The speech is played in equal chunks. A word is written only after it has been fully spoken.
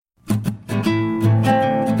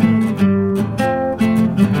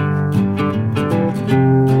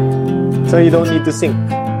So you don't need to sync.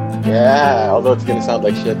 Yeah, although it's gonna sound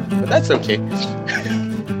like shit, but that's okay.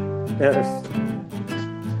 Yeah,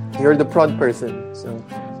 you're the prod person, so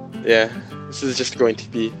Yeah, this is just going to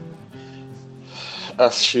be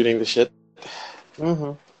us shooting the shit.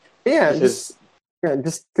 mm-hmm. Yeah, Because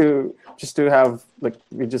just to have like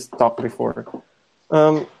we just talked before.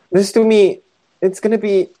 This to me, it's gonna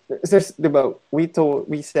be there's about we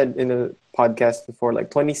said in a podcast before like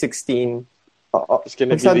 2016. it's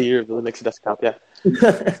gonna We be the said year of the Linux desktop. Yeah,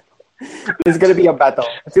 it's gonna be a battle.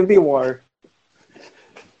 It's gonna be a war.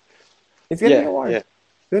 It's gonna be a war. yeah.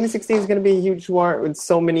 2016 is gonna be a huge war with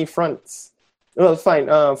so many fronts. Well, fine.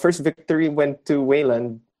 First victory went to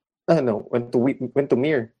Wayland. No, went to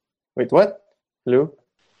Mir. Wait, what? Hello?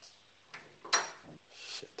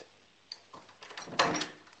 Shit.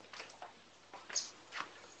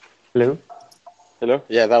 Hello? Hello?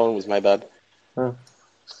 Yeah, that one was my bad. Huh.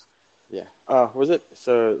 Yeah. Was it?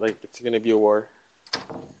 So, like, it's gonna be a war.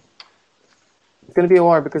 It's gonna be a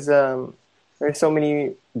war because there's so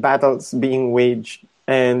many battles being waged,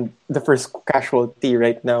 and the first casualty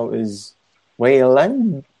right now is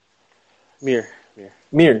Wayland. Mir.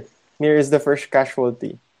 Mir. Mir is the first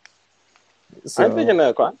casualty. So Aren't they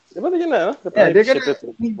gonna, they're gonna, yeah, they're ship gonna. it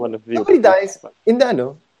to one of the Nobody dies in the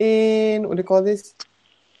in what do you call this?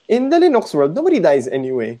 In the Linux world, nobody dies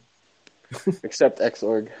anyway, except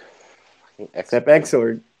Xorg. Fucking except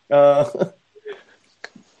Xorg. No,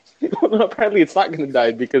 apparently it's not gonna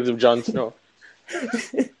die because of Jon Snow.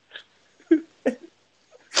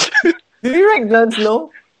 Did you write Jon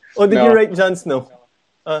Snow? Or did No. you write Jon Snow?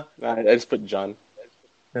 Nah, I just put John.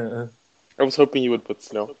 Uh-uh. I was hoping you would put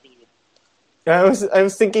Snow. I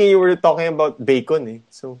was thinking you were talking about bacon, eh.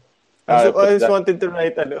 So I just wanted to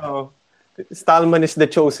write Stallman is the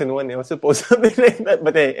chosen one. I was supposed to be like that,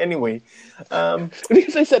 but hey, anyway.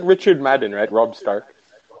 Because I said Richard Madden, right? Rob Stark.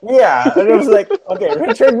 Yeah, and I was like, okay,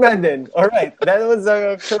 Richard Madden. All right, that was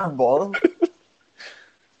a curveball.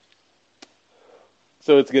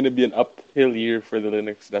 So it's gonna be an uphill year for the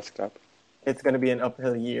Linux desktop. It's gonna be an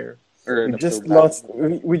uphill year. Or We an just uphill lost.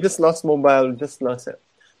 We just lost mobile. Just lost it.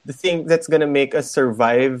 The thing that's gonna make us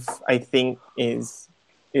survive, I think, is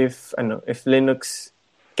if Linux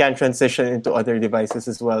can transition into other devices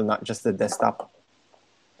as well, not just the desktop.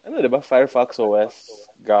 I don't know, but Firefox OS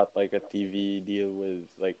got like a TV deal with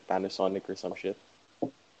like Panasonic or some shit.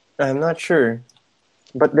 I'm not sure,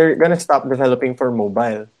 but they're gonna stop developing for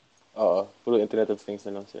mobile. Puro Internet of Things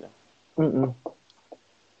na lang sila. Mm-mm.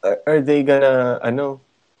 Are they gonna? I know.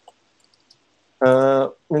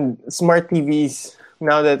 Smart TVs.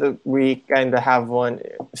 Now that we kind of have one,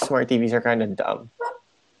 smart TVs are kind of dumb.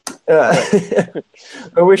 I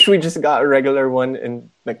wish we just got a regular one and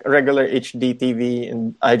like a regular HD TV,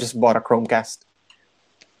 and I just bought a Chromecast.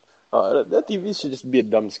 That TV should just be a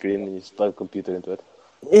dumb screen and you just plug a computer into it.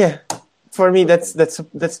 Yeah, for me that's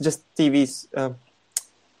just TVs.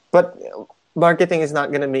 But marketing is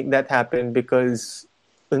not gonna make that happen because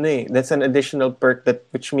that's an additional perk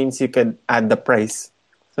which means you can add the price.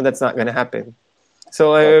 So that's not gonna happen.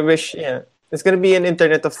 So I wish, it's gonna be an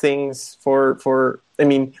Internet of Things for. I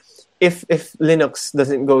mean, if Linux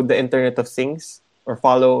doesn't go the Internet of Things or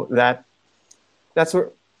follow that, that's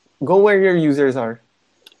where your users are.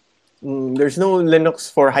 There's no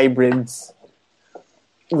Linux for hybrids.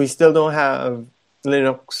 We still don't have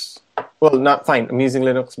Linux. Well, not fine. I'm using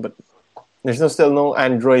Linux, but there's still no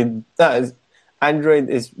Android. Android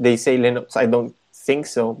is, they say Linux. I don't think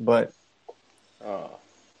so, but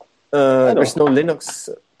there's no Linux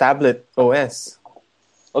tablet OS.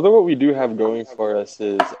 Although what we do have going for us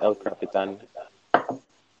is El Capitan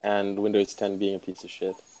and Windows 10 being a piece of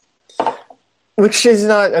shit. Which is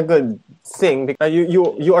not a good thing. Because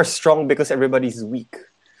you are strong because everybody's weak.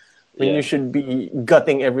 When you should be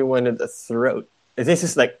gutting everyone at the throat. This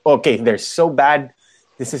is like, okay, they're so bad.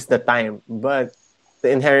 This is the time. But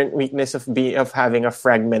the inherent weakness of having a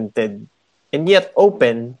fragmented and yet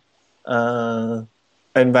open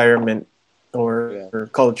environment or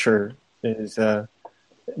culture is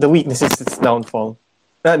the weakness is its downfall.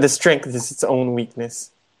 The strength is its own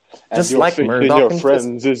weakness. And just like Murdoch and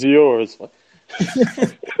friends is yours.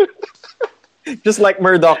 Just like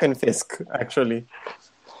Murdoch and Fisk, actually.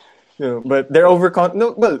 But they're overconfident.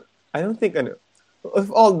 No, well, I don't think.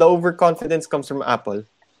 If all the overconfidence comes from Apple,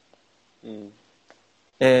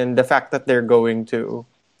 and the fact that they're going to,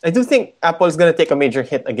 I do think Apple's going to take a major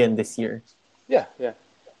hit again this year. Yeah, of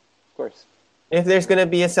course. If there's going to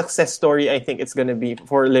be a success story, I think it's going to be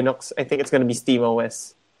for Linux. I think it's going to be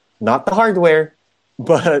SteamOS, not the hardware,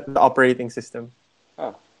 but the operating system.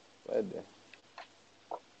 But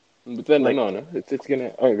then no, it's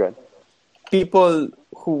gonna. Oh god. People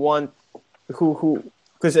who want who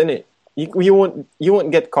because in it you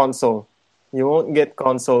won't get console. You won't get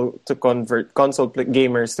console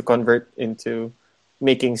gamers to convert into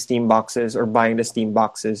making Steam boxes or buying the Steam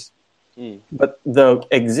boxes. But the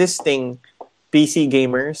existing PC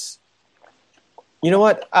gamers, you know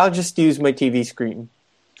what? I'll just use my TV screen,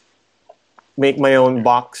 make my own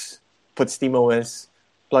box, put Steam OS,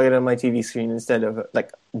 plug it on my TV screen instead of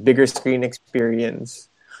like bigger screen experience.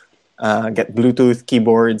 Get Bluetooth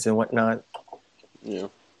keyboards and whatnot. Yeah.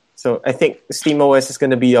 So I think Steam OS is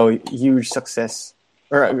going to be a huge success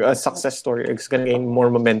or a success story. It's going to gain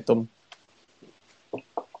more momentum.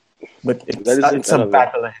 But it's a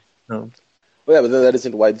battle ahead. No. Well, yeah, but then that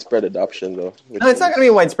isn't widespread adoption, though. No, it's not going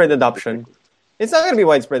to be widespread adoption. It's not going to be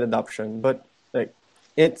widespread adoption, but like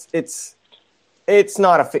it's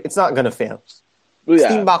not it's not going to fail. Well, yeah.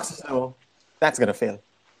 Steam boxes, though, that's going to fail.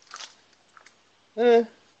 So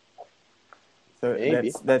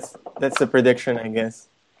maybe. That's the prediction, I guess.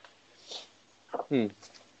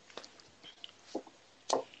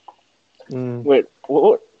 Wait,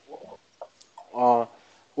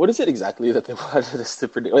 what is it exactly that they wanted us to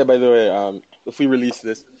predict? Oh, yeah, by the way, if we release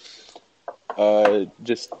this,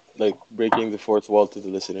 just like breaking the fourth wall to the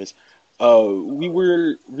listeners, we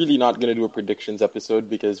were really not going to do a predictions episode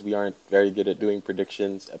because we aren't very good at doing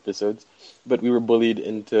predictions episodes, but we were bullied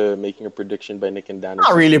into making a prediction by Nick and Dan.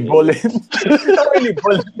 Not really bullied. Not really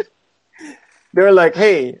bullied. They were like,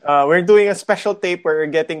 hey, we're doing a special tape where we're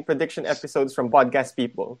getting prediction episodes from podcast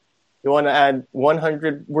people. You want to add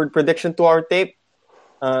 100-word prediction to our tape?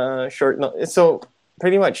 Short. No. So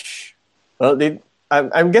pretty much, well,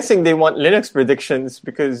 I'm guessing they want Linux predictions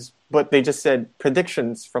but they just said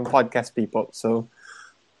predictions from podcast people. So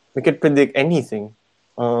we could predict anything.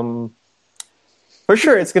 For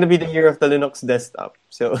sure, it's going to be the year of the Linux desktop.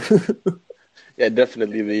 So yeah,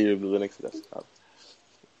 definitely the year of the Linux desktop.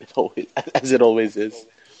 As it always is.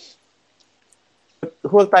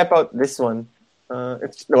 Who will type out this one?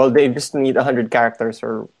 They just need 100 characters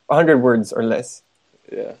or 100 words or less.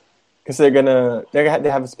 Yeah, because they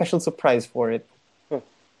have a special surprise for it.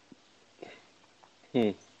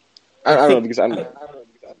 I don't know because I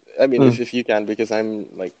mean, if you can, because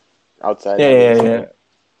I'm like outside.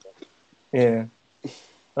 Yeah.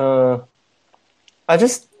 I'll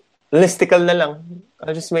just listicle na lang.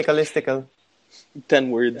 I'll just make a listicle.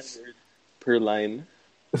 10 words per line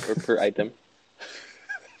or per item.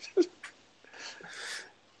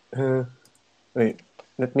 Wait,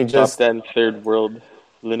 let me just... Top 10 third world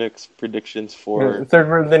Linux predictions for... Third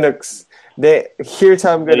world Linux. Here's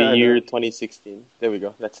how I'm going to... The year 2016. There we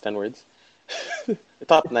go. That's 10 words.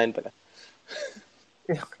 Top 9 pala.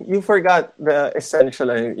 You forgot the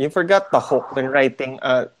essential. You forgot the hook when writing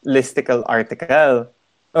a listicle article.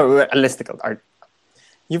 Or a listicle art.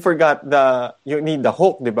 You forgot you need the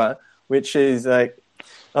hook, diba? Which is like,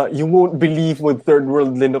 you won't believe what Third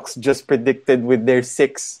World Linux just predicted with their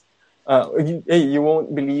 6. You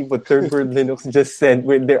won't believe what Third World Linux just said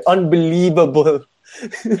with their unbelievable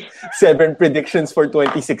 7 predictions for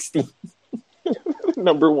 2016.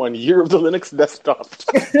 Number 1, year of the Linux desktop.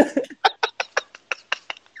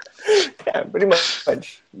 Yeah, pretty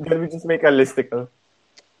much. Then we just make a listicle.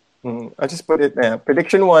 I'll just put it there.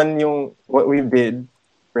 Prediction 1, what we did.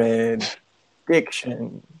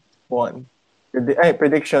 Prediction 1.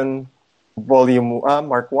 Prediction volume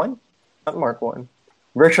Mark 1? Not Mark 1.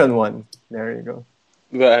 Version 1. There you go.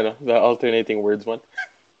 The alternating words one.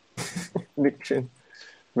 Prediction.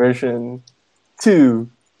 Version 2.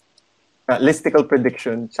 Listicle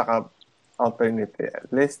prediction tsaka alternative.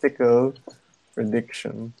 Listicle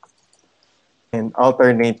prediction and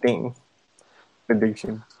alternating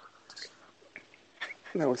prediction.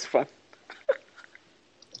 That was fun.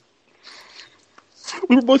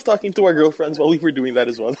 We were both talking to our girlfriends while we were doing that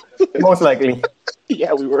as well. Most likely.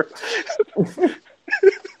 Yeah, we were.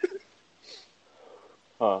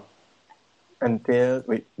 Until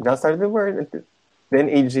now started the word. Then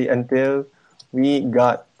AG until we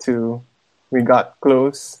got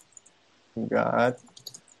close. We got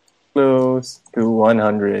close to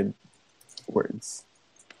 100 words.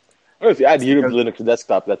 Oh, if you add year of Linux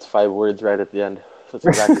desktop, that's 5 words right at the end. So it's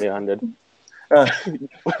exactly 100.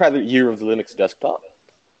 Rather, year of the Linux desktop.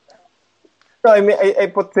 No, I mean I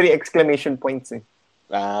put 3 exclamation points.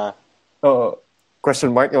 Oh,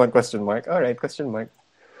 question mark. You want question mark? All right, question mark.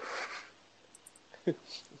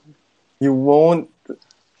 You won't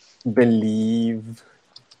believe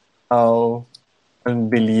how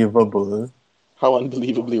unbelievable. How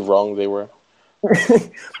unbelievably wrong they were.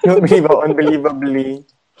 You won't believe how unbelievably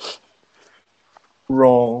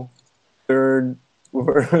wrong Third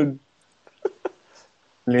World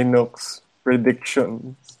Linux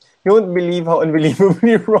predictions You won't believe how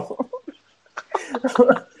unbelievably wrong.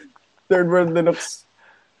 Third World Linux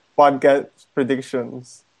podcast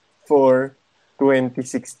predictions for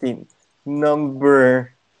 2016.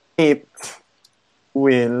 Number 8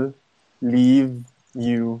 will leave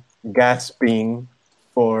you gasping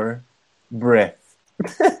for breath.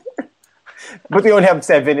 But we only have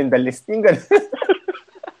 7 in the list. Yung ganun.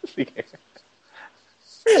 Sige.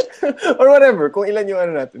 Or whatever, kung ilan yung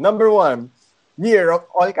ano natin. Number 1, year of,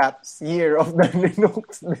 all caps, year of the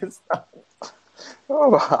Linux desktop. Oh,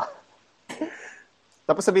 wow.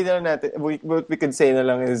 Tapos sabihin na lang natin, what we could say na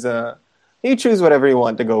lang is, you choose whatever you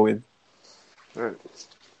want to go with. Alright.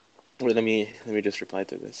 Wait, let me just reply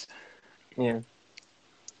to this. Yeah.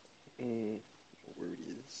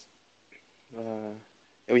 Words.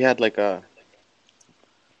 We had like a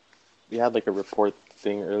report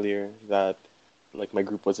thing earlier that like my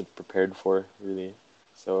group wasn't prepared for really,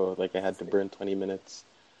 so like I had to burn 20 minutes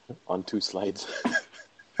on 2 slides.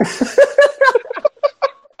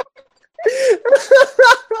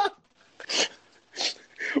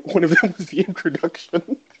 One of them was the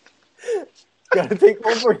introduction. Gotta take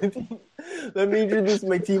over the team. Let me introduce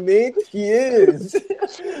my teammate. He is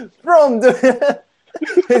from the.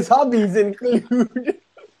 His hobbies include.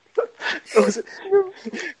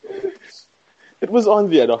 It was on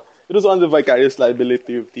the vicarious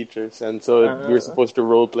liability of teachers, and so we were supposed to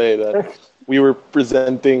role play that we were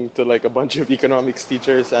presenting to like a bunch of economics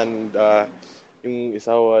teachers, and yung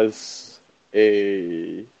isa was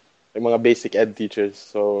a mga basic ed teachers,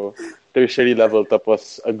 so tertiary level,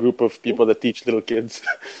 tapos a group of people that teach little kids.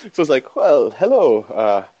 So it's like, well, hello,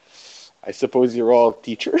 I suppose you're all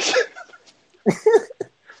teachers.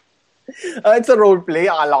 It's a role play.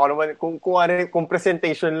 Akala ko naman kung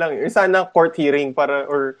presentation lang. Sana court hearing para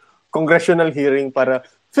or congressional hearing para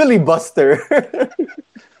filibuster.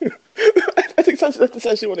 I think that's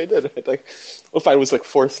essentially what I did. Right? Like, well, fine, it was like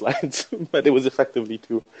 4 slides, but it was effectively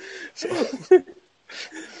 2. So.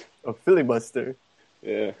 A filibuster.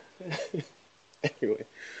 Yeah. Anyway,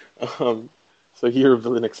 so here of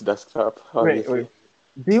the Linux desktop. Wait.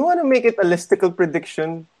 Do you want to make it a listicle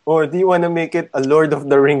prediction, or do you want to make it a Lord of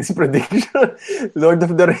the Rings prediction? Lord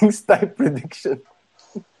of the Rings type prediction.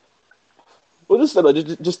 Well,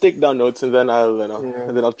 just take down notes, and then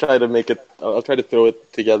I'll try to make it. I'll try to throw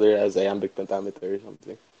it together as iambic pentameter or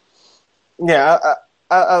something. Yeah,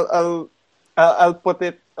 I'll put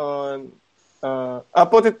it on. I'll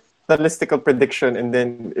put it the listicle prediction, and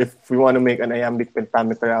then if we want to make an iambic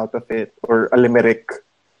pentameter out of it, or a limerick.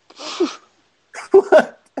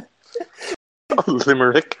 What? A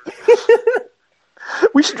limerick?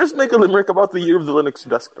 We should just make a limerick about the year of the Linux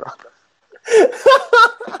desktop.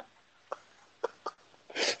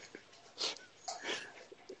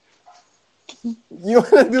 You want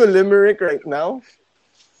to do a limerick right now?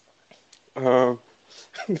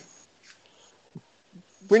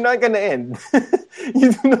 We're not gonna end.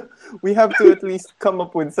 We have to at least come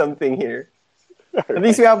up with something here. At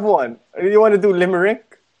least we have one. You want to do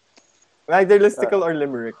limerick? Either listicle or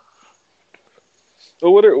limerick.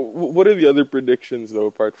 Well, what are the other predictions though,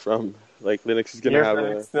 apart from like Linux is gonna have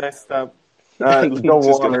Linux is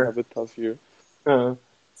gonna have a tough year.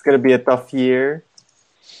 It's gonna be a tough year.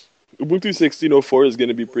 Ubuntu 16.04 is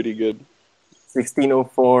gonna be pretty good.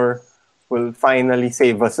 16.04 will finally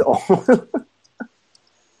save us all.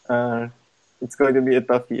 It's going to be a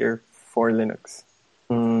tough year for Linux.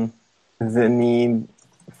 The need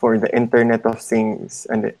for the Internet of Things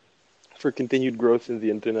and for continued growth in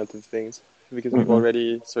the Internet of Things, because we've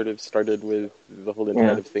already sort of started with the whole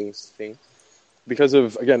Internet of Things thing because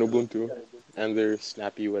of, again, Ubuntu and their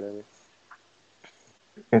snappy whatever.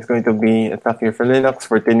 It's going to be a tough year for Linux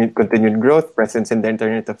for continued growth, presence in the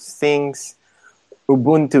Internet of Things.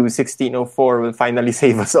 Ubuntu 16.04 will finally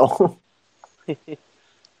save us all.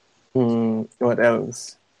 What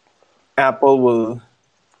else? Apple will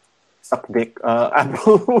suck dick.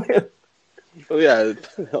 Apple will. Oh yeah,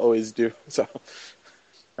 they always do. So,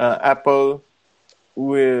 Apple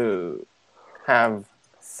will have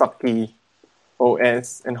sucky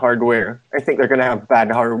OS and hardware. I think they're gonna have bad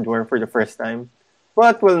hardware for the first time,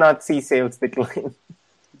 but will not see sales decline.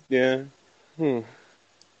 Yeah.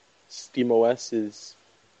 SteamOS is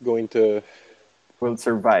going to will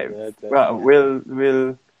survive.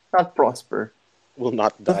 Will not prosper. Will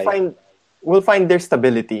not die. We'll find their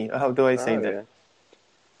stability. How do I say that? Yeah.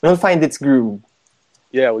 We'll find its groove.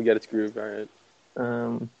 Yeah, we get its groove. All right.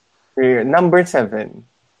 We're number 7.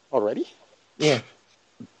 Already? Yeah.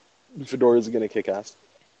 Fedora is gonna kick ass.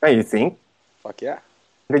 Oh, you think? Fuck yeah.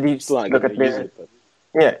 Did you look at their?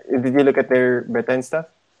 Yeah. Did you look at their beta and stuff?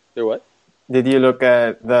 Their what? Did you look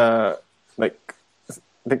at the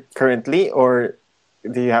currently, or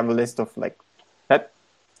do you have a list of like that?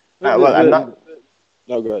 The, Well, I'm not.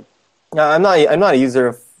 no, go ahead. I'm not. I'm not a user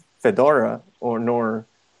of Fedora or nor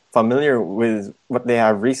familiar with what they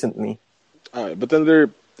have recently. But then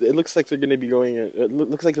it looks like they're going to be going.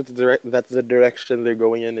 Looks like that the direction they're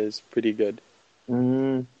going in is pretty good.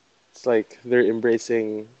 Mm, It's like they're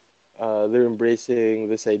embracing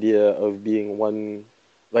this idea of being one.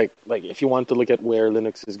 Like if you want to look at where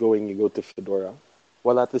Linux is going, you go to Fedora,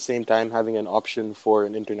 while at the same time having an option for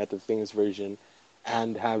an Internet of Things version,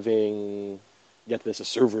 and having, get this, a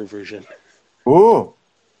server version. ooh,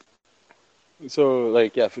 So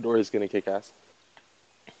like, yeah, Fedora is going to kick ass.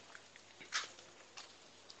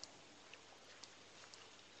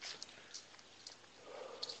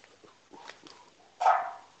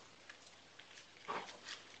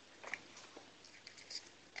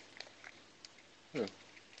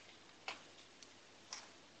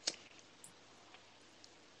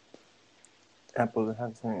 Apple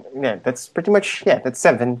has. Yeah, that's pretty much. Yeah, that's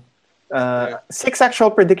 7. Yeah. 6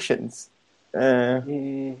 actual predictions.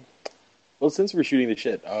 Well, since we're shooting the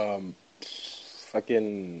shit,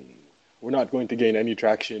 fucking, we're not going to gain any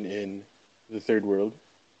traction in the third world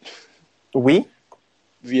We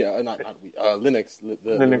via not we Linux. The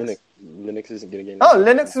Linux. Linux isn't going to gain. Oh, any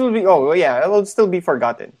Linux traction. will be. Oh, yeah, it will still be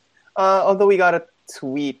forgotten. Although we got a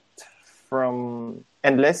tweet from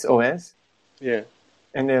Endless OS, Yeah.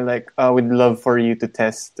 and they're like, "We'd love for you to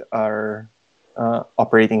test our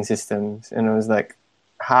operating systems." And I was like,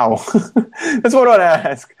 "How?" That's what I want to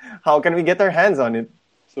ask. How can we get our hands on it?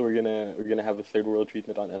 So we're gonna have a third world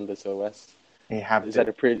treatment on Endless OS. We have Is to.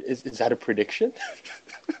 is that a prediction?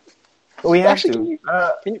 We have Actually,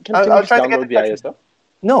 to. can I'll we just try to get download in the touch with ISO?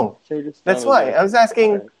 No, Can we just that's download why the I was ISO?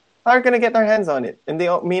 asking. Alright. How are we gonna get our hands on it? And they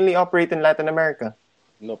mainly operate in Latin America.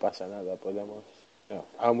 No pasa nada, podemos. No.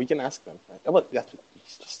 We can ask them. Right? Oh, well, that's what you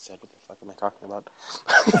just said. What the fuck am I talking about?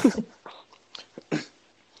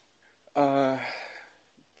 Let's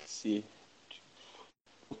see.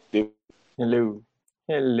 Hello,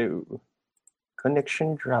 hello.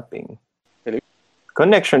 Connection dropping. Hello?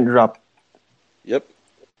 Connection drop. Yep.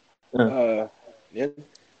 Uh, Yeah.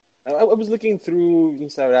 I was looking through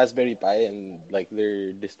sa Raspberry Pi and like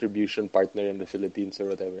their distribution partner in the Philippines or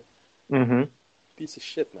whatever. mm-hmm. Piece of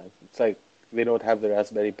shit, man. It's like they don't have the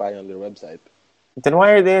Raspberry Pi on their website. Then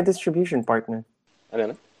why are they a distribution partner? I don't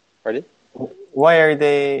know. Pardon? Why are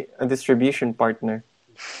they a distribution partner?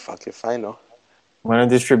 Fuck if I know. Want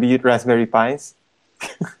to distribute Raspberry Pis?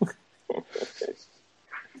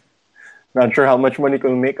 Not sure how much money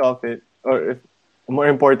can make off it, or if, more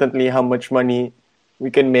importantly, how much money we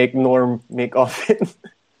can make Norm make off it.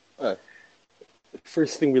 The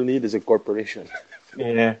first thing we'll need is a corporation.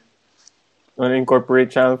 Yeah, want to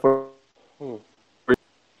incorporate channel for.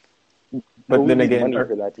 But we then need again, money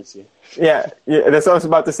for that, you see. yeah, that's what I was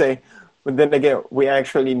about to say. But then again, we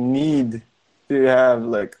actually need to have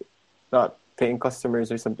like not paying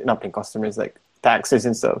customers or something, not paying customers like taxes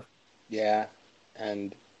and stuff. Yeah,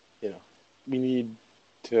 and we need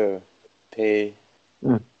to pay.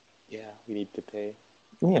 Mm. Yeah, we need to pay.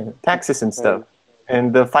 Yeah, taxes and stuff,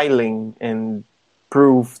 and the filing and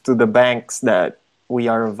proof to the banks that we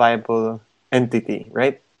are a viable entity,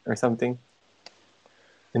 right, or something.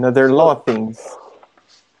 And other law things.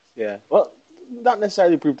 Yeah, well, not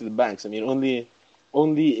necessarily prove to the banks. I mean, only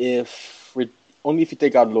if you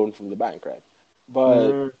take out a loan from the bank, right?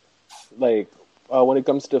 But like when it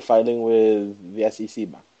comes to filing with the SEC,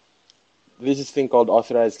 there's this thing called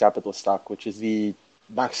authorized capital stock, which is the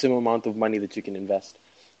maximum amount of money that you can invest,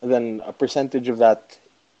 and then a percentage of that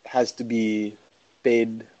has to be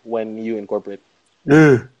paid when you incorporate.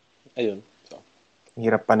 Ayun. So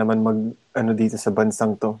Hirap pa naman dito sa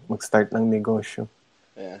bansang to, mag-start ng negosyo.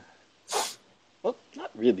 yeah. Well, not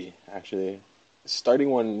really, actually. Starting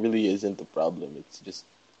one really isn't a problem. It's just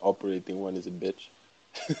operating one is a bitch.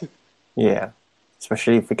 Yeah,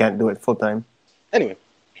 especially if we can't do it full time. Anyway,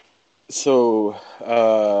 so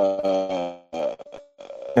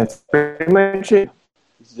That's pretty much it.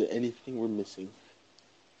 is there anything we're missing?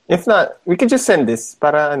 If not, we could just send this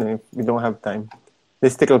para if we don't have time.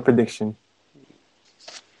 Mystical prediction.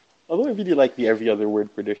 Although I really like the every other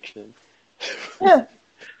word prediction. Yeah.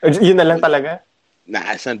 Yun na lang talaga. Nah,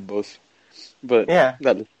 I sent both. But Yeah.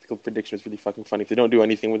 that mystical prediction is really fucking funny. If they don't do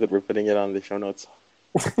anything with it, we're putting it on the show notes.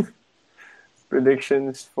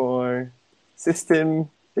 Predictions for System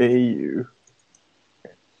AU.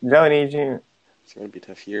 Down agent. It's going to be a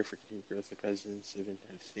tough year for continued growth of presidents, Internet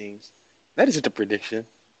of Things. That isn't a prediction.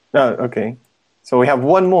 Oh, okay. So we have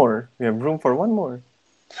one more. We have room for one more.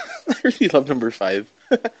 I really love number 5.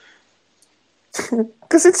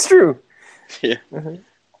 Because it's true. Yeah.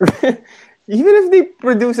 Even if they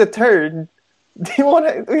produce a third,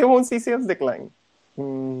 we won't see sales decline.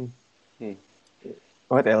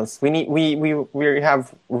 What else? We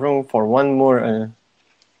have room for one more.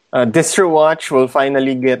 DistroWatch will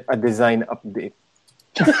finally get a design update.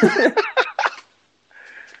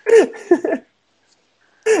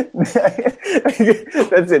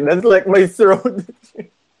 That's it. That's like my throat.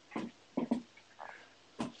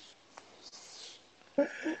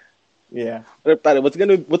 Yeah. Pare, what's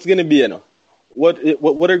gonna be,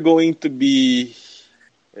 what are going to be?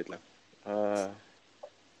 Wait lang.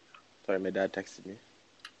 Sorry, my dad texted me.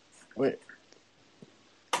 Wait.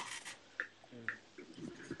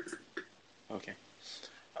 Okay.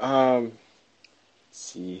 Let's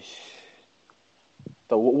see.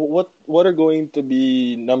 So what are going to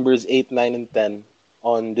be numbers 8, 9, and 10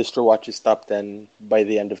 on DistroWatch's top 10 by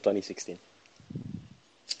the end of 2016?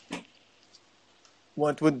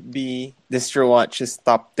 What would be DistroWatch's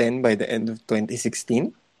top 10 by the end of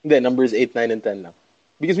 2016? The numbers 8, 9, and 10 now.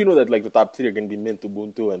 Because we know that like the top 3 are going to be Mint,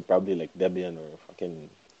 Ubuntu, and probably like Debian or fucking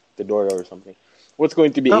Fedora or something. What's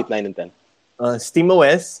going to be 8, 9, and 10?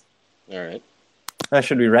 SteamOS. All right.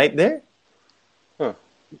 Should we write there? Huh.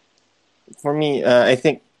 For me, I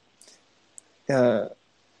think I'll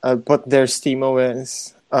put their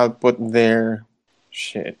SteamOS. I'll put their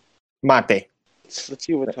Mate. Let's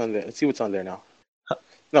see what's on there. Let's see what's on there now.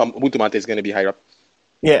 No, Ubuntu Mate is going to be higher up.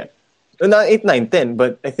 Yeah. Not 8, 9, 10,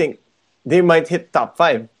 but I think they might hit top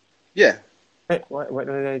 5. Yeah. Why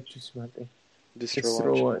did I choose Mate?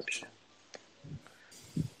 DistroWatch.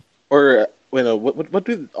 Or what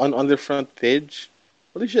do on their front page?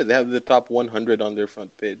 Holy shit, they have the top 100 on their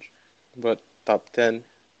front page. But top 10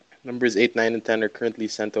 numbers 8, 9, and 10 are currently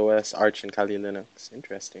CentOS, Arch, and Kali Linux.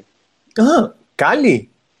 Interesting. Kali.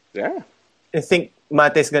 Yeah. I think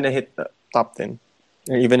Mate is gonna hit the top 10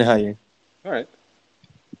 or even higher. All right.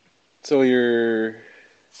 So your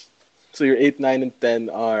 8, 9, and 10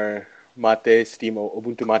 are Mate,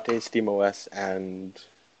 Ubuntu Mate, SteamOS, and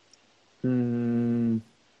I'm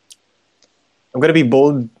gonna be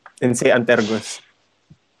bold and say Antergos.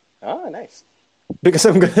 Ah, nice. Because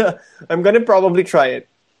I'm gonna probably try it.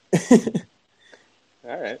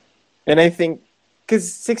 All right. And I think because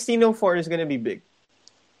 1604 is gonna be big.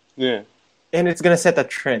 Yeah. And it's gonna set a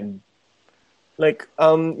trend. Like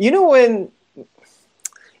you know when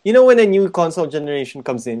a new console generation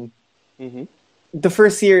comes in, the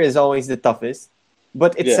first year is always the toughest,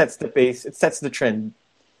 but it sets the pace, it sets the trend.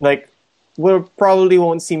 Like we probably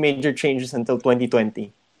won't see major changes until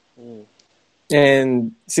 2020.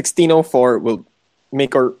 And 1604 will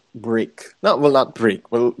make or break. Not break.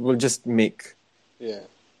 We'll just make. Yeah.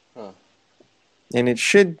 Huh. And it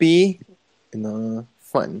should be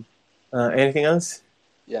fun. Anything else?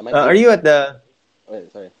 Yeah. Are you at the? Wait,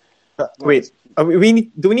 sorry. Wait. Do we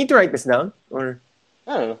need to write this down or?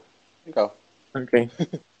 I don't know. Go. Okay.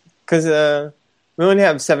 Because we only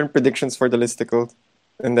have 7 predictions for the listicle,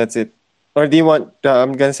 and that's it. Or do you want?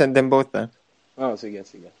 I'm gonna send them both. Oh, sige.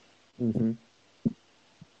 Mm-hmm.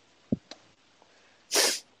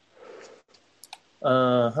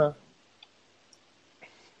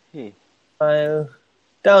 File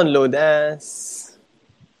download as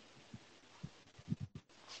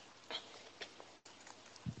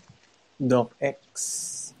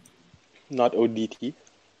docx. Not ODT.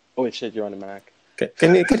 Oh wait, shit! You're on a Mac. Okay.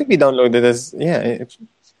 Can it be downloaded as? Yeah, it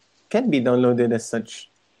can be downloaded as such.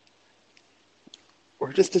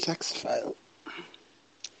 Or just a text file.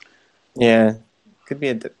 Yeah, could be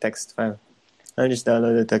a text file. I'll just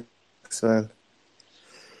download the text file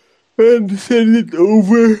and send it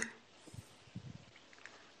over.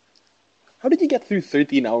 How did you get through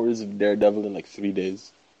 13 hours of Daredevil in like 3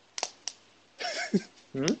 days?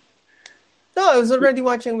 No, I was already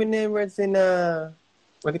watching when it was in what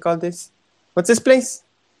do you call this? What's this place?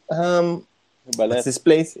 What's this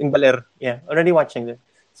place in Baler? Yeah, already watching it.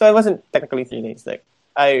 So it wasn't technically 3 days. Like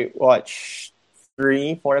I watched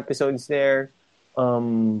 3-4 episodes there.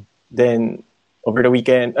 Then over the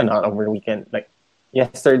weekend, not over the weekend, like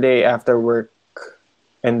yesterday after work,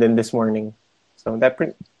 and then this morning. So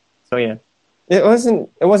yeah, it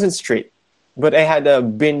wasn't straight, but I had a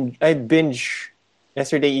binge. I binge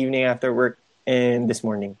yesterday evening after work and this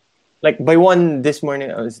morning. Like by 1 this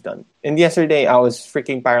morning, I was done. And yesterday, I was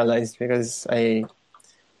freaking paralyzed because I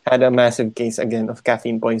had a massive case again of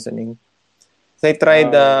caffeine poisoning. So I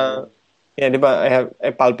tried. Diba, I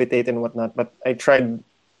palpitate and whatnot, but I tried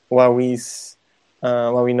Wawi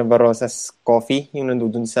Navarrosa's coffee, yung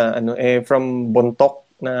nandun sa from Bontok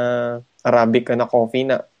na Arabica na coffee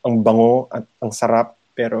na ang bango at ang sarap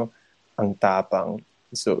pero ang tapang.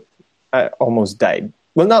 So I almost died.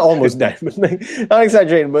 Well, not almost died, but like not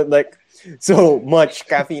exaggerating, but like so much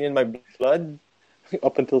caffeine in my blood.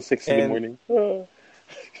 Up until 6 in the And morning. Ah.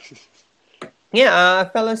 yeah, I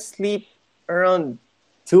fell asleep around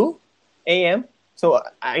 2 a.m. So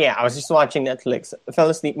yeah, I was just watching Netflix. I fell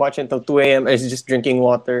asleep watching until 2 a.m. I was just drinking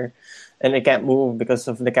water, and I can't move because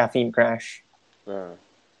of the caffeine crash. Ah.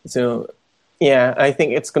 So yeah, I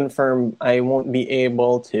think it's confirmed I won't be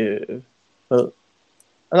able to. Well,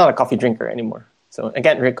 I'm not a coffee drinker anymore, so I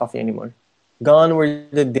can't drink coffee anymore. Gone were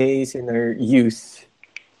the days in our youth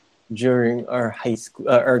during our high school,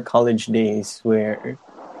 our college days where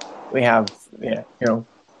we have, yeah, gone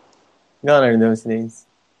are those days.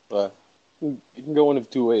 Ah. You can go one of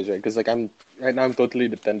two ways, right? Because like right now, I'm totally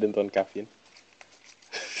dependent on caffeine.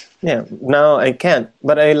 Yeah, now I can't,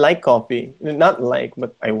 but I like coffee. Not like,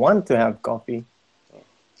 but I want to have coffee.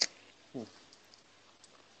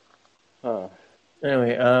 Ah.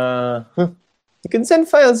 Anyway, you can send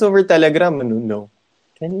files over Telegram. No,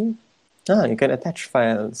 can you? You can attach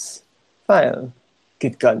files. File.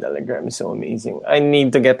 Good God, Telegram is so amazing. I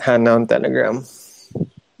need to get Hannah on Telegram.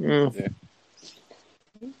 Mm. Yeah.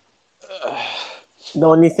 The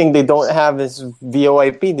only thing they don't have is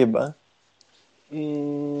VoIP, diba?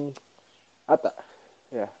 Mm, ata.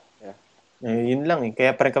 Yeah. Yeah. Yun lang eh.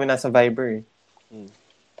 Kaya pa rin kami nasa Viber eh.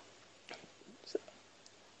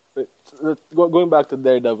 But going back to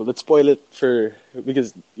Daredevil, let's spoil it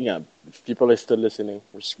because if people are still listening,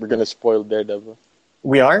 we're gonna spoil Daredevil.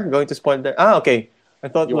 We are going to spoil their... okay. I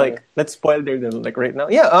thought You wanna? like, let's spoil their like right now.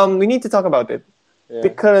 Yeah, we need to talk about it. Yeah.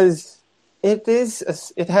 Because it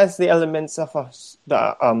has the elements of I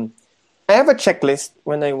have a checklist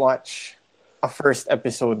when I watch a first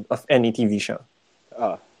episode of any TV show.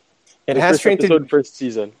 Ah. It The has first to episode, first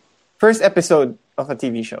season. first episode of a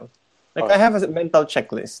TV show. Like Oh. I have a mental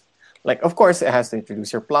checklist. Like of course it has to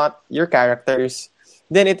introduce your plot, your characters.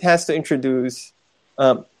 Then it has to introduce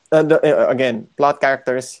again plot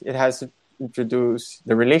characters. It has to introduce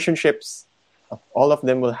the relationships. All of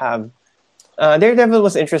them will have. Daredevil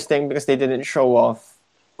was interesting because they didn't show off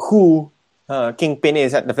who Kingpin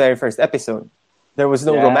is at the very first episode. There was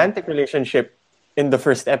no Yeah. romantic relationship in the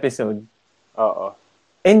first episode, Uh-oh.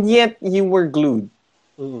 and yet you were glued.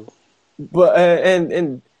 Mm. But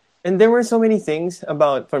and there were so many things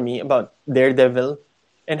for me about Daredevil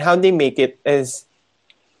and how they make it as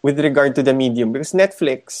with regard to the medium, because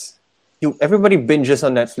Netflix, everybody binges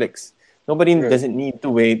on Netflix. Nobody Right. doesn't need to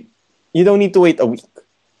wait. You don't need to wait a week.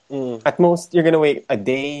 Mm. At most, you're gonna wait a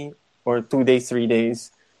day or 2 days, 3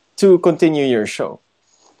 days to continue your show.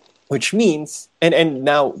 Which means, and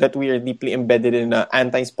now that we are deeply embedded in an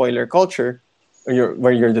anti-spoiler culture,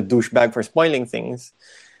 where you're the douchebag for spoiling things,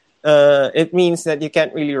 it means that you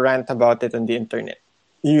can't really rant about it on the internet.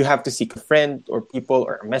 You have to seek a friend or people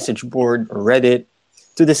or a message board or Reddit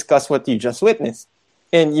to discuss what you just witnessed.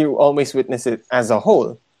 And you always witness it as a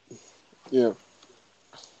whole. Yeah.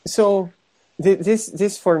 So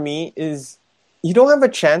this for me is you don't have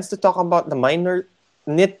a chance to talk about the minor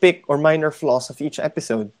nitpick or minor flaws of each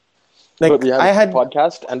episode. Like But we have I a had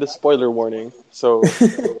podcast and a spoiler warning, so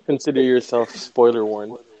consider yourself spoiler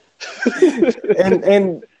warned. and and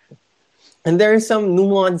and there are some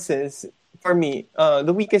nuances for me.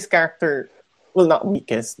 The weakest character, well, not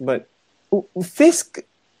weakest, but Fisk,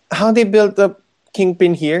 how they built up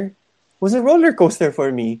Kingpin here was a roller coaster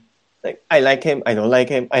for me. Like I like him, I don't like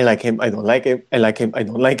him, I like him, I don't like him, I like him, I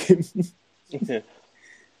don't like him.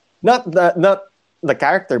 not the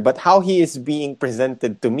character, but how he is being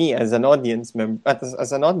presented to me as an audience member,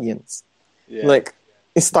 as an audience. Yeah. Like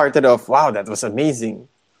it started off, wow, that was amazing.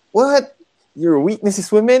 What? Your weakness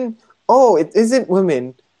is women? Oh, it isn't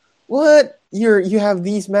women. What? You have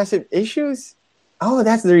these massive issues? Oh,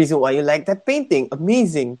 that's the reason why you like that painting.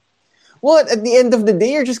 Amazing. What? At the end of the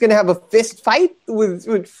day, you're just gonna have a fist fight with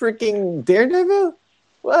freaking Daredevil?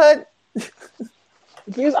 What?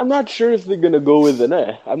 The thing is, I'm not sure if they're gonna go with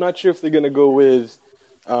I'm not sure if they're gonna go with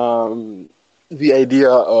the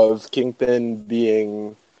idea of Kingpin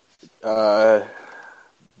being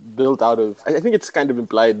built out of. I think it's kind of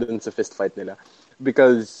implied in sa fist fight nila,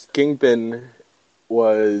 because Kingpin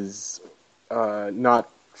was not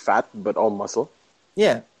fat but all muscle.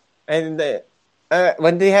 Yeah, and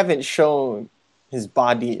when they haven't shown his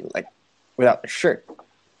body like without a shirt,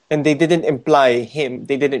 and they didn't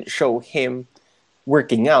they didn't show him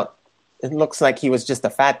working out. It looks like he was just a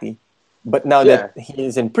fatty. But now that he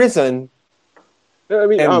is in prison, I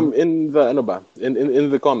mean, and- in the ano ba? In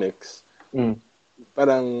the comics,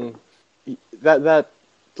 parang that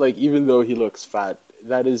like even though he looks fat,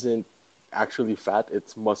 that isn't actually fat.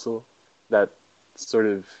 It's muscle that sort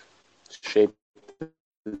of shaped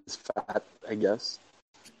his fat, I guess.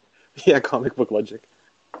 Yeah, comic book logic.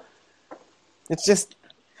 It's just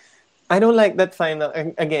I don't like that final.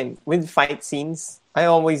 Again, with fight scenes, I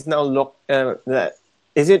always now look that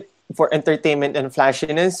is it for entertainment and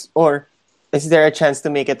flashiness, or is there a chance to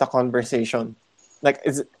make it a conversation? Like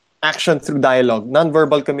is action through dialogue,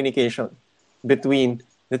 non-verbal communication between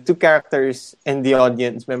the two characters and the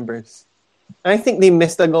audience members. I think they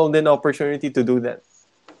missed a golden opportunity to do that.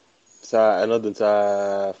 Dun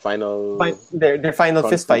sa final Their final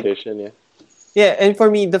fist fight. confrontation, yeah. Yeah, and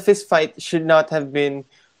for me, the fist fight should not have been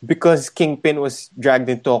because Kingpin was dragged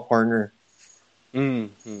into a corner.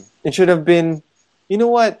 Mm-hmm. It should have been, you know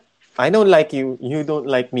what? I don't like you. You don't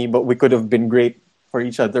like me, but we could have been great for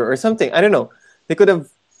each other or something. I don't know. They could have,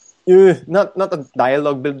 not a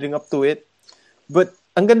dialogue building up to it, but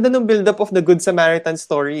ang ganda ng build up of the Good Samaritan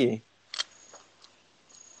story.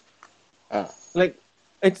 Eh. Like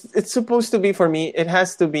it's supposed to be for me. It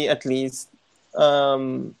has to be at least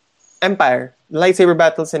Empire, lightsaber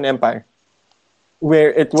battles in Empire,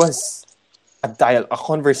 where it was a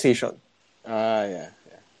conversation. Yeah.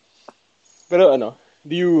 Pero ano,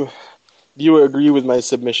 do you agree with my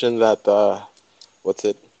submission that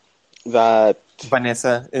that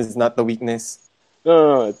Vanessa is not the weakness.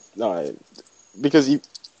 no, because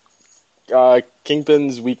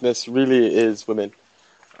Kingpin's weakness really is women.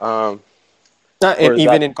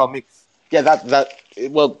 Even in comics. Yeah,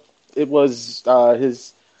 it was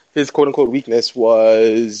his quote unquote weakness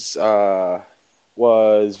was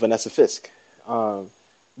Vanessa Fisk,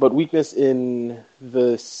 but weakness in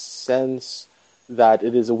the sense that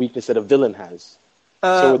it is a weakness that a villain has.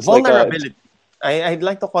 So it's vulnerability. I'd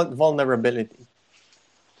like to call it vulnerability.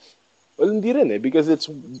 Well, hindi rin eh,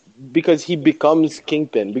 because he becomes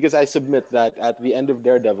Kingpin. Because I submit that at the end of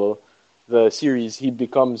Daredevil, the series, he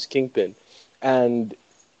becomes Kingpin, and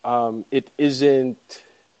it isn't.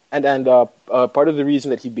 And part of the reason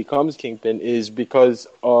that he becomes Kingpin is because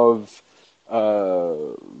of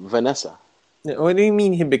Vanessa. What do you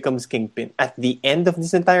mean he becomes Kingpin? At the end of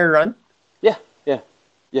this entire run? Yeah.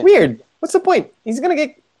 Weird. What's the point? He's gonna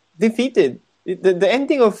get defeated. The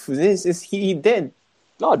ending of this is he dead.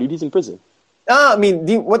 No, dude, he's in prison. I mean,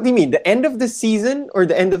 what do you mean? The end of the season or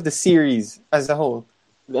the end of the series as a whole?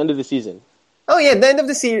 The end of the season. Oh yeah, the end of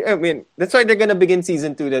the series. I mean, that's why they're gonna begin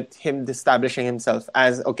season 2. That him establishing himself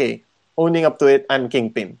as owning up to it. I'm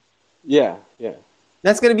Kingpin. Yeah.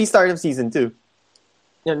 That's gonna be start of season 2.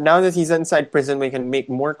 Now that he's inside prison, we can make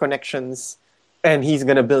more connections, and he's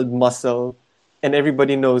gonna build muscle, and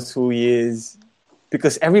everybody knows who he is,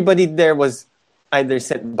 because everybody there was either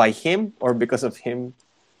sent by him or because of him.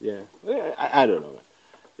 Yeah, I don't know.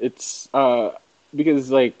 It's because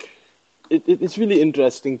like it's really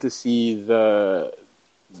interesting to see the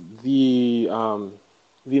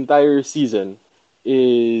entire season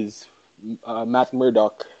is Matt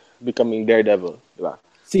Murdock becoming Daredevil, diba?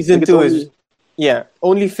 Season 2 is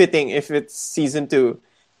only fitting if it's season 2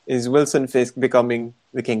 is Wilson Fisk becoming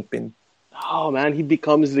the Kingpin. Oh man, he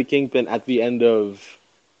becomes the Kingpin at the end of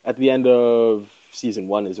season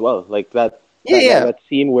 1 as well. Like that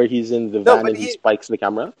scene where he's in the van and he spikes the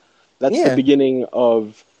camera. That's the beginning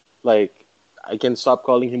of like I can stop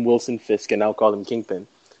calling him Wilson Fisk and now call him Kingpin.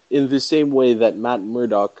 In the same way that Matt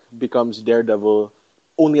Murdock becomes Daredevil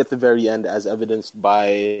only at the very end, as evidenced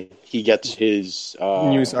by he gets his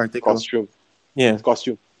news article costume. Yeah,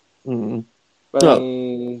 costume. Mm-hmm.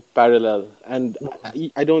 Parallel, and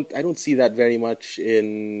I don't see that very much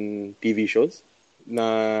in TV shows.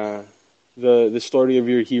 Na the story of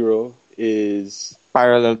your hero is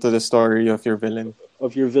parallel to the story of your villain.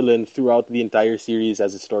 Throughout the entire series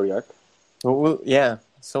as a story arc.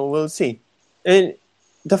 So we'll see. And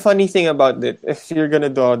the funny thing about it, if you're gonna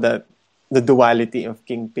do that, the duality of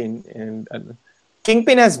Kingpin and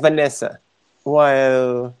Kingpin has Vanessa,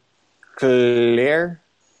 while Claire,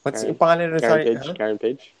 what's your pangalan? Karen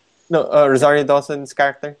Page. No, Rosario Dawson's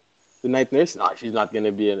character. The night nurse? No, she's not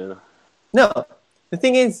gonna be in it. No, the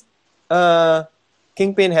thing is,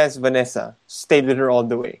 Kingpin has Vanessa. Stayed with her all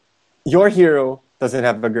the way. Your hero doesn't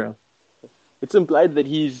have a girl. It's implied that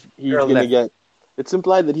he's gonna get. It's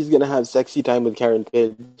implied that he's gonna have sexy time with Karen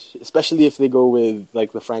Page, especially if they go with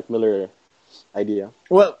like the Frank Miller idea.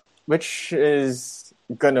 Well, which is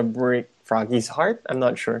gonna break Froggy's heart. I'm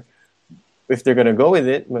not sure if they're gonna go with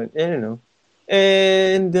it, but I don't know.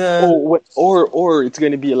 And or it's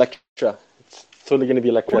gonna be Elektra. It's totally gonna be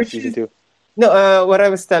Elektra season 2. No, what I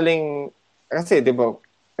was telling, kasi diba,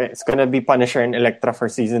 it's gonna be Punisher and Elektra for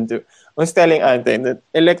season 2. I was telling Ante that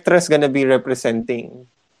Elektra's gonna be representing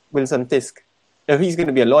Wilson Fisk. If he's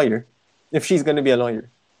gonna be a lawyer, if she's gonna be a lawyer,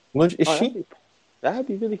 is she? That'd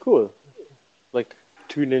be really cool. Like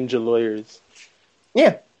 2 ninja lawyers.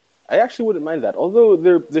 Yeah, I actually wouldn't mind that. Although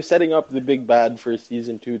they're setting up the big bad for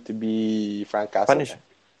season 2 to be Frank Castle. Punish.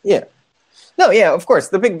 Yeah. No, yeah, of course.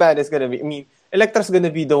 The big bad is gonna be. I mean, Electra's gonna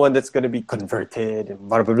be the one that's gonna be converted and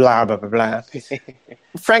blah blah blah blah blah blah.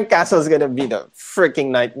 Frank Castle's gonna be the freaking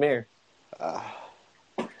nightmare.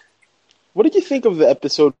 What did you think of the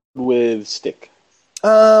episode with Stick?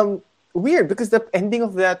 Weird because the ending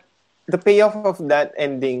of that, the payoff of that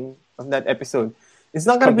ending of that episode, is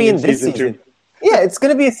not gonna be in this season. Yeah, it's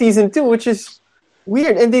gonna be a season 2, which is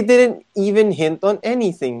weird, and they didn't even hint on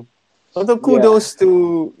anything. Although kudos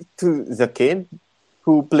to the kid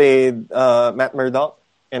who played Matt Murdock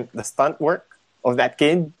and the stunt work of that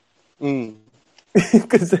kid,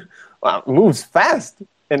 because wow, moves fast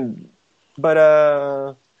but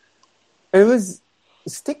it was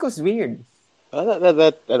Stick was weird.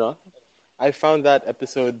 That I don't know. I found that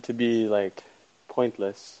episode to be like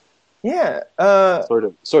pointless. Yeah, Sort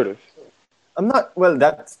of. I'm not. Well,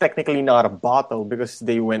 that's technically not a bottle because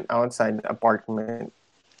they went outside the apartment.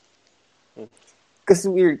 Because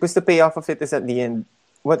weird. Because the payoff of it is at the end.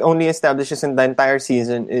 What only establishes in the entire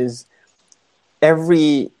season is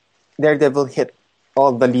every Daredevil hit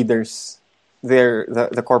all the leaders,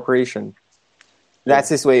 the corporation. That's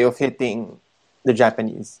his way of hitting the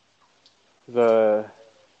Japanese. The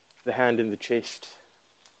hand in the chest.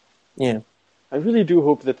 Yeah. I really do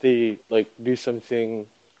hope that they like do something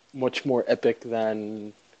much more epic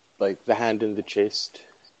than like the hand in the chest,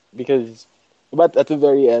 because but at the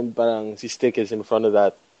very end, parang si Stick is in front of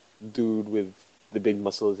that dude with the big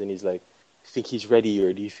muscles, and he's like, "Think he's ready,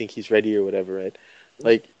 or do you think he's ready, or whatever?" Right?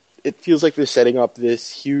 Like it feels like they're setting up this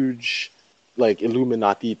huge, like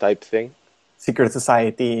Illuminati type thing, secret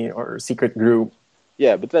society or secret group.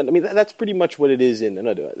 Yeah, but then I mean that's pretty much what it is in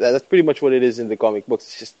another. That's pretty much what it is in the comic books.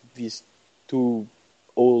 It's just these two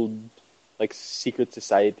old, like secret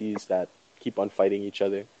societies that keep on fighting each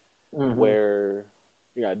other. Where,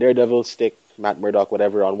 Daredevil, Stick, Matt Murdock,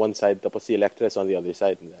 whatever, on one side, tapos si Electra's on the other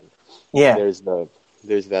side, and then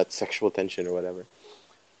there's that sexual tension or whatever.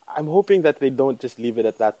 I'm hoping that they don't just leave it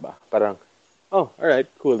at that. Parang, oh, all right,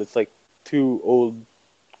 cool. It's like two old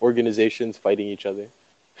organizations fighting each other.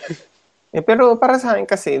 Pero para sa akin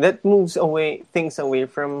kasi, that moves things away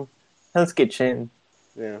from Hell's Kitchen.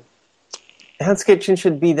 Yeah. Hell's Kitchen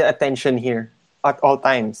should be the attention here at all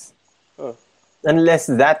times. Oh. Unless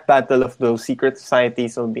that battle of those secret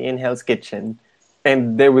societies will be in Hell's Kitchen,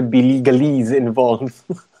 and there would be legalese involved.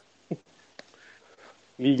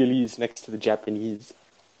 Legalese next to the Japanese.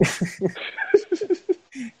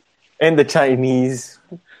 And the Chinese,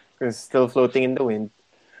 who's still floating in the wind.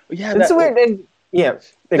 Yeah, it's weird. Yeah,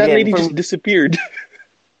 that lady just disappeared.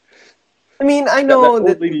 I mean, I know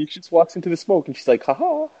that old lady. She just walks into the smoke and she's like,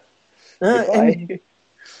 "Haha." And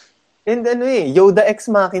Yoda ex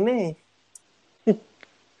machina.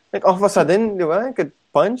 Like all of a sudden, di ba? Could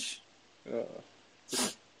punch. I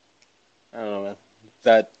don't know, man.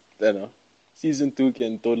 I don't know. Season 2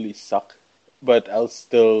 can totally suck, but I'll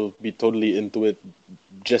still be totally into it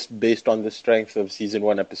just based on the strength of Season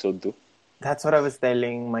 1, Episode 2. That's what I was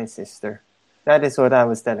telling my sister. That is what I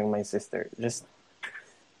was telling my sister. Just,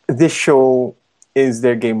 this show is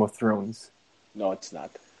their Game of Thrones. No, it's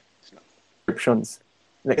not. Subscriptions.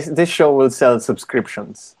 Like, this show will sell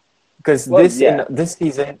subscriptions. Because this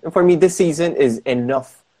season, for me, this season is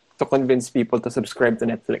enough to convince people to subscribe to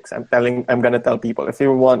Netflix. I'm gonna tell people, if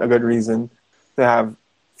you want a good reason to have,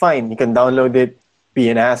 fine, you can download it, be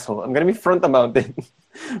an asshole. I'm gonna be front about it.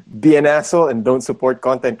 Be an asshole and don't support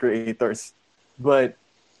content creators. But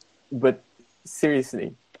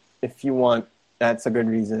seriously, if you want, that's a good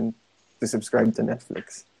reason to subscribe to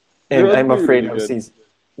Netflix. And I'm afraid of season.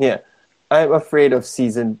 Yeah, I'm afraid of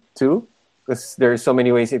season 2 because there are so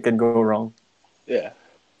many ways it can go wrong. Yeah.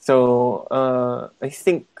 So I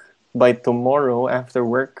think by tomorrow after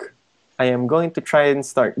work, I am going to try and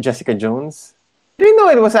start Jessica Jones. I didn't know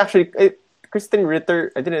it was actually Kristen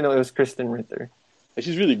Ritter. I didn't know it was Kristen Ritter.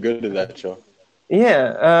 She's really good in that show.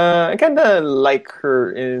 Yeah, I kind of like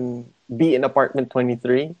her in Be in Apartment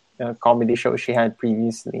 23, a comedy show she had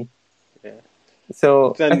previously. Yeah.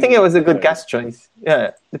 So I think it was a good cast choice.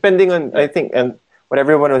 Yeah, depending on, I think, and what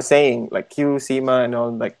everyone was saying, like Q, Sima, and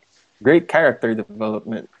all, like, great character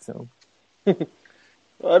development. So.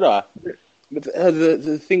 But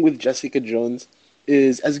the thing with Jessica Jones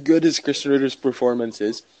is, as good as Kristen Ritter's performance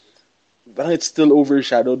is, but it's still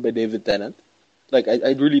overshadowed by David Tennant. Like,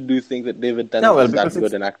 I really do think that David Tennant is that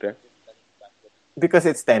good an actor. Because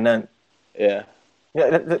it's Tennant. Yeah.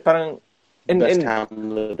 Yeah, parang... Best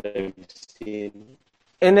Hamlet I've seen.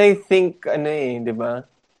 And I think, diba?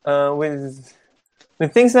 With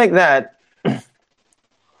things like that,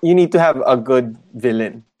 you need to have a good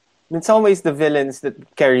villain. It's always the villains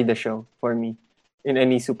that carry the show for me in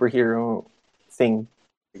any superhero thing.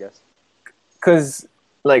 I guess. Because,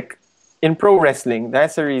 like, in pro wrestling,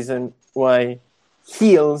 that's the reason why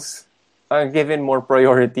heels are given more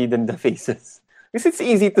priority than the faces. Because it's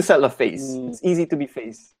easy to sell a face. It's easy to be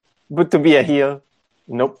face. But to be a heel,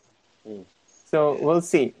 nope. So we'll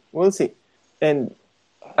see. We'll see. And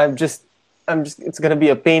it's gonna be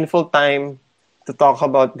a painful time to talk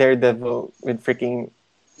about Daredevil with freaking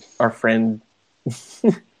our friend.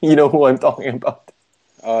 You know who I'm talking about.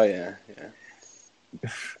 Oh yeah, yeah.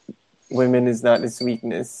 Women is not his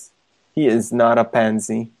weakness. He is not a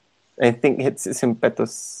pansy. I think it's his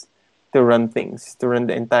impetus to run things, to run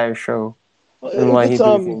the entire show, and why he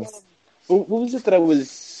do things. What was it that I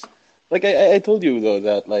was like? I told you though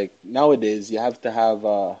that like nowadays you have to have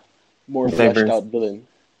a more fleshed out villain.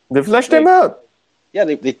 They fleshed him out. Yeah,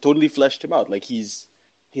 they totally fleshed him out. Like he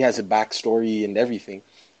has a backstory and everything.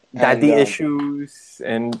 Daddy issues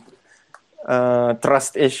and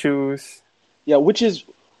trust issues. Yeah, which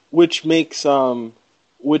makes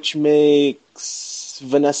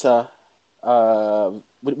Vanessa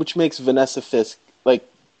Fisk, like,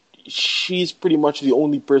 she's pretty much the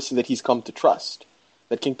only person that he's come to trust,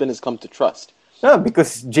 that Kingpin has come to trust. No,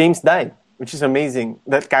 because James died, which is amazing.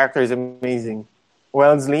 That character is amazing.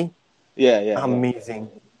 Wellesley, yeah, amazing.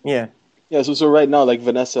 Yeah. So right now, like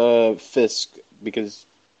Vanessa Fisk, because,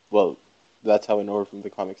 well, that's how I know her from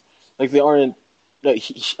the comics. Like they aren't.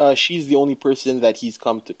 She's the only person that he's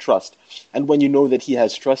come to trust, and when you know that he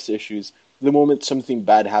has trust issues, the moment something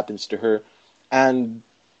bad happens to her, and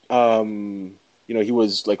he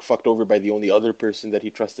was like fucked over by the only other person that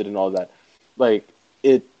he trusted and all that, like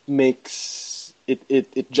it makes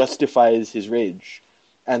it justifies his rage,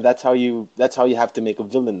 and that's how you have to make a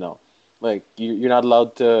villain now. Like you're not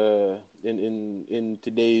allowed to in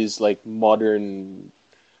today's like modern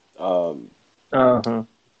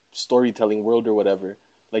storytelling world or whatever.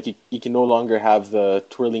 Like you can no longer have the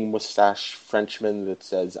twirling mustache Frenchman that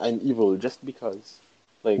says I'm evil just because.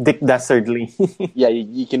 Like Dick Dastardly. Yeah,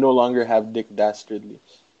 you can no longer have Dick Dastardly,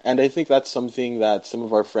 and I think that's something that some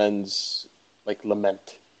of our friends like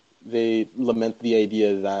lament. They lament the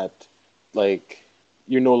idea that like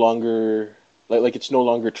you're no longer like it's no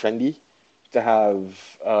longer trendy to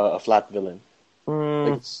have a flat villain.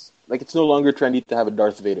 Like it's no longer trendy to have a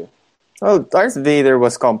Darth Vader. Oh, Darth Vader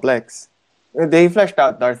was complex. They fleshed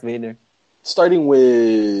out Darth Vader. Starting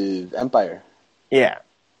with Empire. Yeah.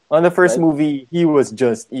 On the first movie, he was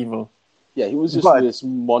just evil. Yeah, he was just this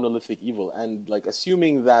monolithic evil. And like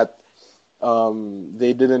assuming that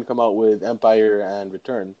they didn't come out with Empire and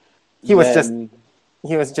Return. He was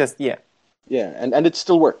just Yeah, and it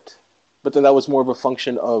still worked. But then that was more of a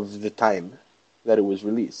function of the time that it was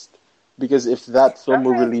released. Because if that film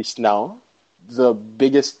were released now, the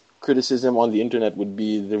biggest criticism on the internet would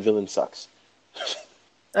be the villain sucks.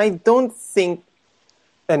 I don't think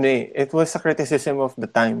it was a criticism of the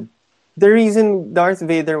time. The reason Darth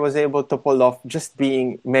Vader was able to pull off just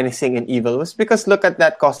being menacing and evil was because look at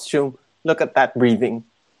that costume, look at that breathing.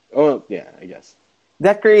 Oh, yeah, I guess.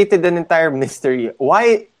 That created an entire mystery.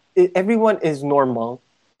 Why everyone is normal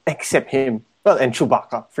except him. Well, and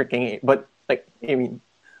Chewbacca, freaking but like, I mean,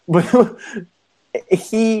 but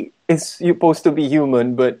he is supposed to be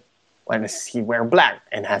human, but why does he wear black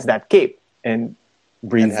and has that cape and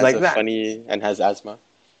breathes and like that? And has asthma.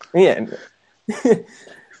 Yeah.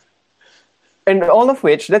 And all of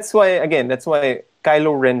which, that's why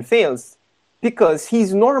Kylo Ren fails. Because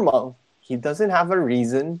he's normal. He doesn't have a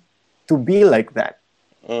reason to be like that.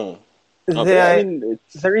 Okay,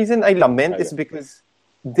 The reason I lament is because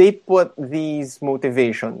they put these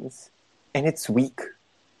motivations and it's weak.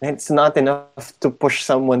 And it's not enough to push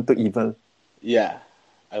someone to evil. Yeah.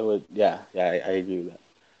 I agree with that.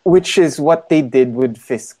 Which is what they did with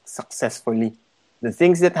Fisk successfully. The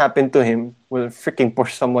things that happened to him will freaking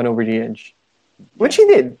push someone over the edge. Which he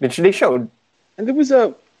did, which they showed. And there was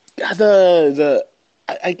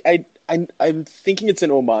I'm thinking it's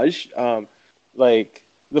an homage. Like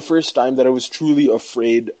the first time that I was truly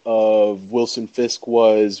afraid of Wilson Fisk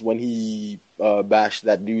was when he bashed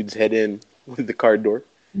that dude's head in with the car door.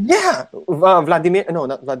 Yeah, Vladimir. No,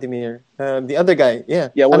 not Vladimir. The other guy. Yeah,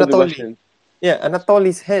 one of the Russians. Yeah,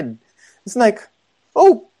 Anatoly's head. It's like,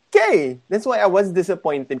 okay. That's why I was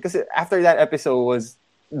disappointed because after that episode was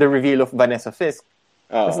the reveal of Vanessa Fisk.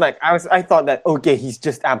 It's like I thought that okay, he's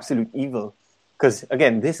just absolute evil. Because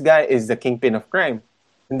again, this guy is the kingpin of crime.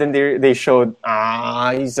 And then they showed,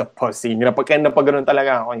 he's a pussy. Napagano'n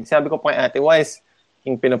talaga ako. Sabi ko pa ate, why is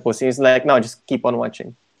kingpin a pussy? He's like, no, just keep on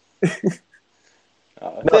watching.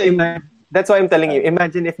 That's why I'm telling you,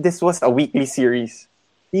 imagine if this was a weekly series.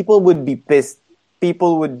 people would be pissed.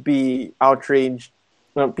 People would be outraged.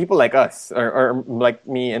 Well, people like us or like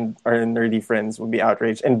me and our nerdy friends would be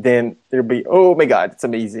outraged, and then there'd be, oh my god, it's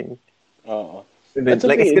amazing. Uh, And then, that's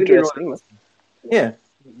like, something it's gonna be a roller interesting. coaster. Yeah,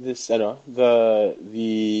 This, I know, the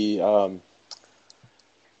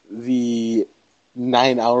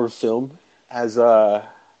 9 hour film as a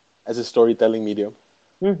storytelling medium.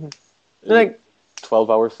 hmm Uh, like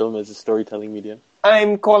 12 hour film as a storytelling medium.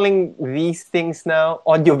 I'm calling these things now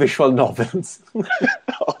audiovisual novels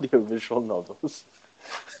Audiovisual novels.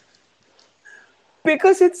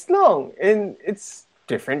 because it's long and it's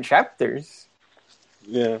different chapters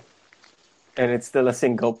Yeah. and it's still a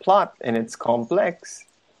single plot and it's complex.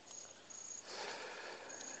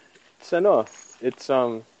 So no, it's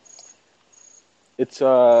a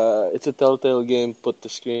telltale game put to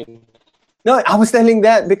screen. No, I was telling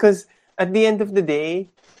that because at the end of the day,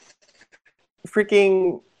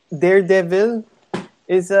 freaking Daredevil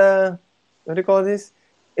is a, what do you call this?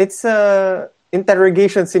 It's a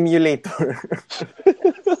interrogation simulator.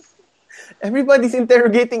 Everybody's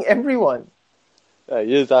interrogating everyone.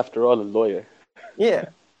 He is, after all, a lawyer. Yeah.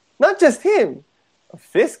 Not just him.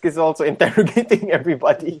 Fisk is also interrogating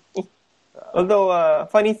everybody. Although,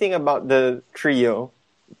 funny thing about the trio,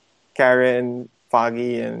 Karen,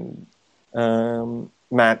 Foggy, and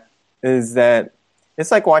Matt, is that it's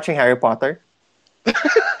like watching Harry Potter.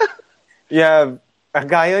 You have a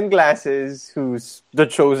guy on glasses who's the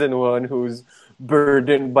chosen one, who's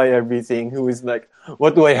burdened by everything, who is like,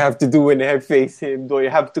 what do I have to do when I face him? Do I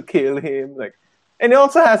have to kill him? Like, and he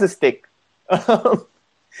also has a stick. But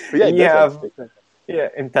yeah, it You does have, have stick. yeah,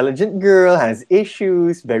 intelligent girl, has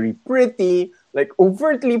issues, very pretty, like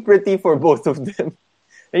overtly pretty for both of them.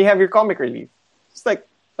 And you have your comic relief. It's like,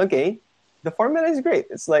 okay, the formula is great.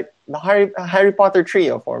 It's like the Harry Potter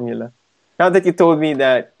trio formula. Now that you told me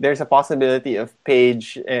that there's a possibility of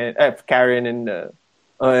Paige and Karen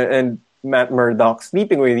and Matt Murdock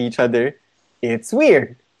sleeping with each other, it's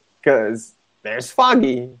weird because there's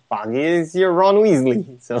Foggy. Foggy is your Ron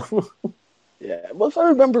Weasley. So Yeah, well, if I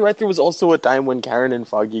remember right, there was also a time when Karen and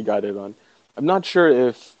Foggy got it on. I'm not sure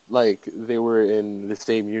if like they were in the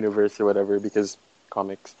same universe or whatever because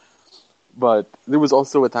comics, but there was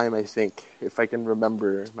also a time, I think, if I can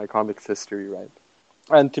remember my comics history right,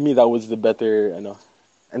 and to me that was the better, I know,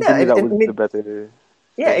 and to yeah, me that it was the better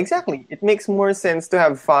yeah, thing. exactly. It makes more sense to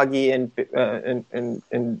have Foggy and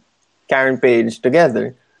Karen Page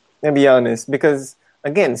together. To be honest, because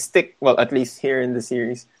again, Stick. Well, at least here in the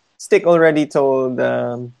series, Stick already told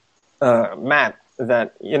Matt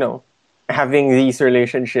that having these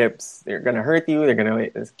relationships, they're gonna hurt you. They're gonna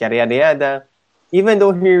yada yada yada. Even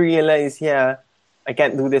though he realized, yeah, I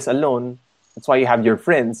can't do this alone. That's why you have your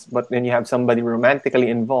friends. But then you have somebody romantically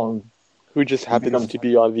involved. Who just It happens becomes to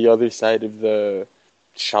be on the other side of the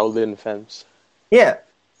Shaolin fence. yeah.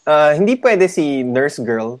 Hindi pwede si nurse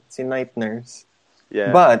girl, si night nurse.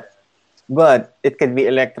 Yeah. But it can be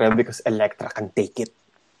Elektra because Elektra can take it.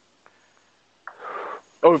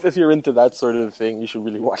 Oh, if you're into that sort of thing, you should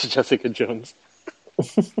really watch Jessica Jones.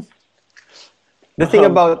 The thing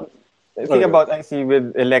Um, about the thing okay. about I see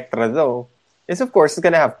with Elektra though is of course it's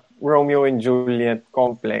gonna have Romeo and Juliet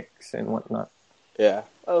complex and whatnot. Yeah.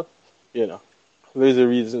 Well, there's a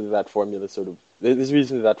reason that formula there's a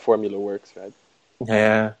reason that formula works, right?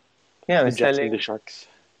 Yeah. Yeah, I The was Jets and telling the Sharks.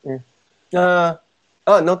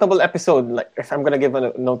 notable episode. Like if I'm gonna give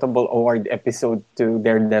a notable award episode to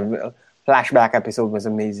Daredevil, flashback episode was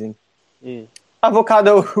amazing. Mm.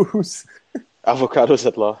 Avocados. Avocados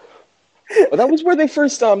at law. Well, that was where they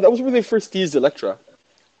first teased Elektra,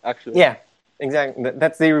 actually. Yeah, exactly.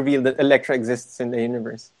 That's they revealed that Elektra exists in the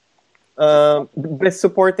universe. Best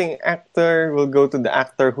supporting actor will go to the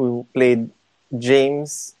actor who played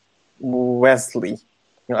James Wesley,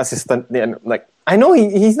 assistant. Like I know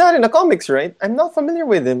he's not in the comics, right? I'm not familiar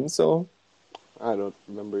with him, so. I don't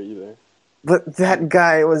remember either. But that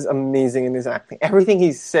guy was amazing in his acting. Everything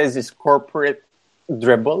he says is corporate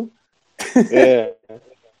dribble Yeah.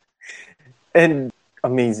 and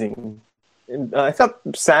amazing. And, I felt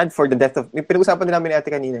sad for the death of. Pinag-usapan din namin ate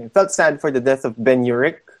kanina. I felt sad for the death of Ben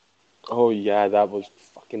Urich, Oh yeah, that was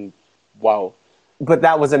fucking wow. but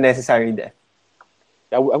that was a necessary death.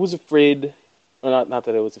 I was afraid. Well, not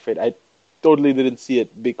that I was afraid. I totally didn't see it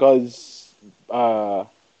because of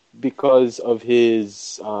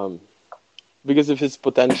his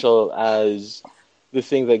potential as the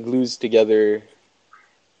thing that glues together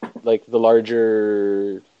like the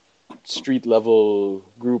larger street level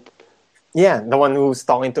group. Yeah, the one who's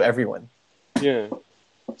talking to everyone. Yeah.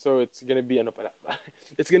 So it's gonna be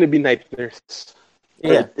it's gonna be Night Nurse.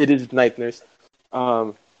 Yeah. It is Night Nurse.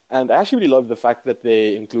 And I actually really love the fact that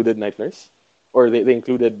they included Night Nurse, or they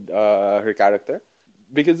included her character,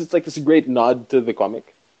 because it's like this great nod to the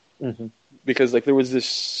comic. Mm-hmm. Because like there was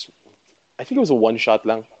this, I think it was a one shot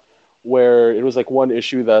lang, where it was like one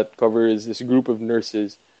issue that covers this group of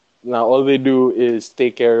nurses. Now all they do is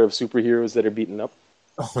take care of superheroes that are beaten up.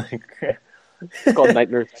 Oh my God. It's called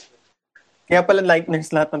Night Nurse. Kaya pala Night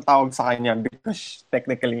Nurse lahat ng tawag sa kanya because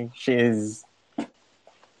technically she is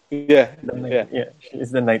Yeah, she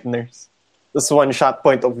is the Night Nurse. This one shot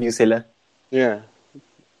point of view sila. yeah.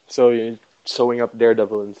 So you're sewing up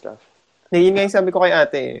Daredevil and stuff. Yun nga yung sabi ko kay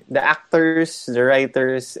ate, the actors, the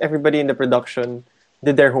writers, everybody in the production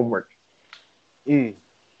did their homework.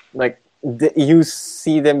 Like, you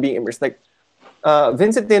see them being immersed. Like,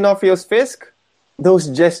 Vincent D'Onofrio's Fisk, those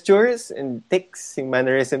gestures and tics, yung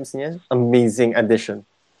mannerisms niya, amazing addition.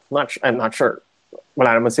 I'm not sure.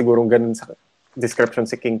 Wala naman sigurong ganun sa description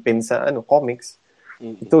si Kingpin sa comics.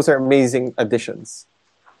 Those are amazing additions.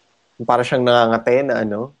 Para siyang nangangate na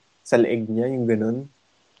sa leeg niya, yung ganun.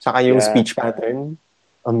 Tsaka yung speech pattern,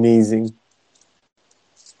 amazing.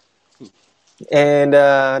 And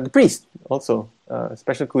the priest also.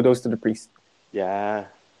 Special kudos to the priest. Yeah.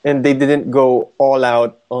 And they didn't go all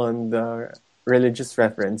out on the religious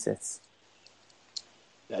references.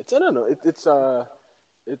 I don't know. It's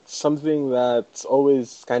something that's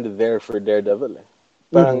always kind of there for Daredevil.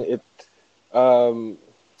 Parang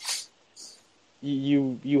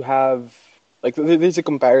you have like there's a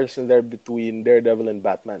comparison there between Daredevil and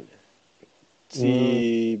Batman.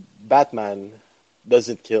 See, Batman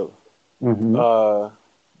doesn't kill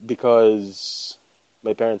because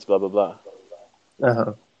my parents blah blah blah.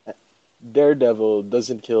 Uh-huh. Daredevil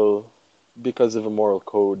doesn't kill because of a moral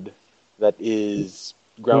code that is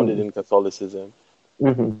grounded in Catholicism.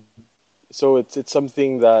 Mm-hmm. So it's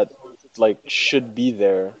something that like should be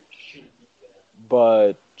there,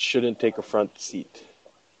 but shouldn't take a front seat.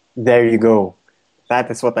 There you go.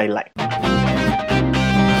 That is what I like.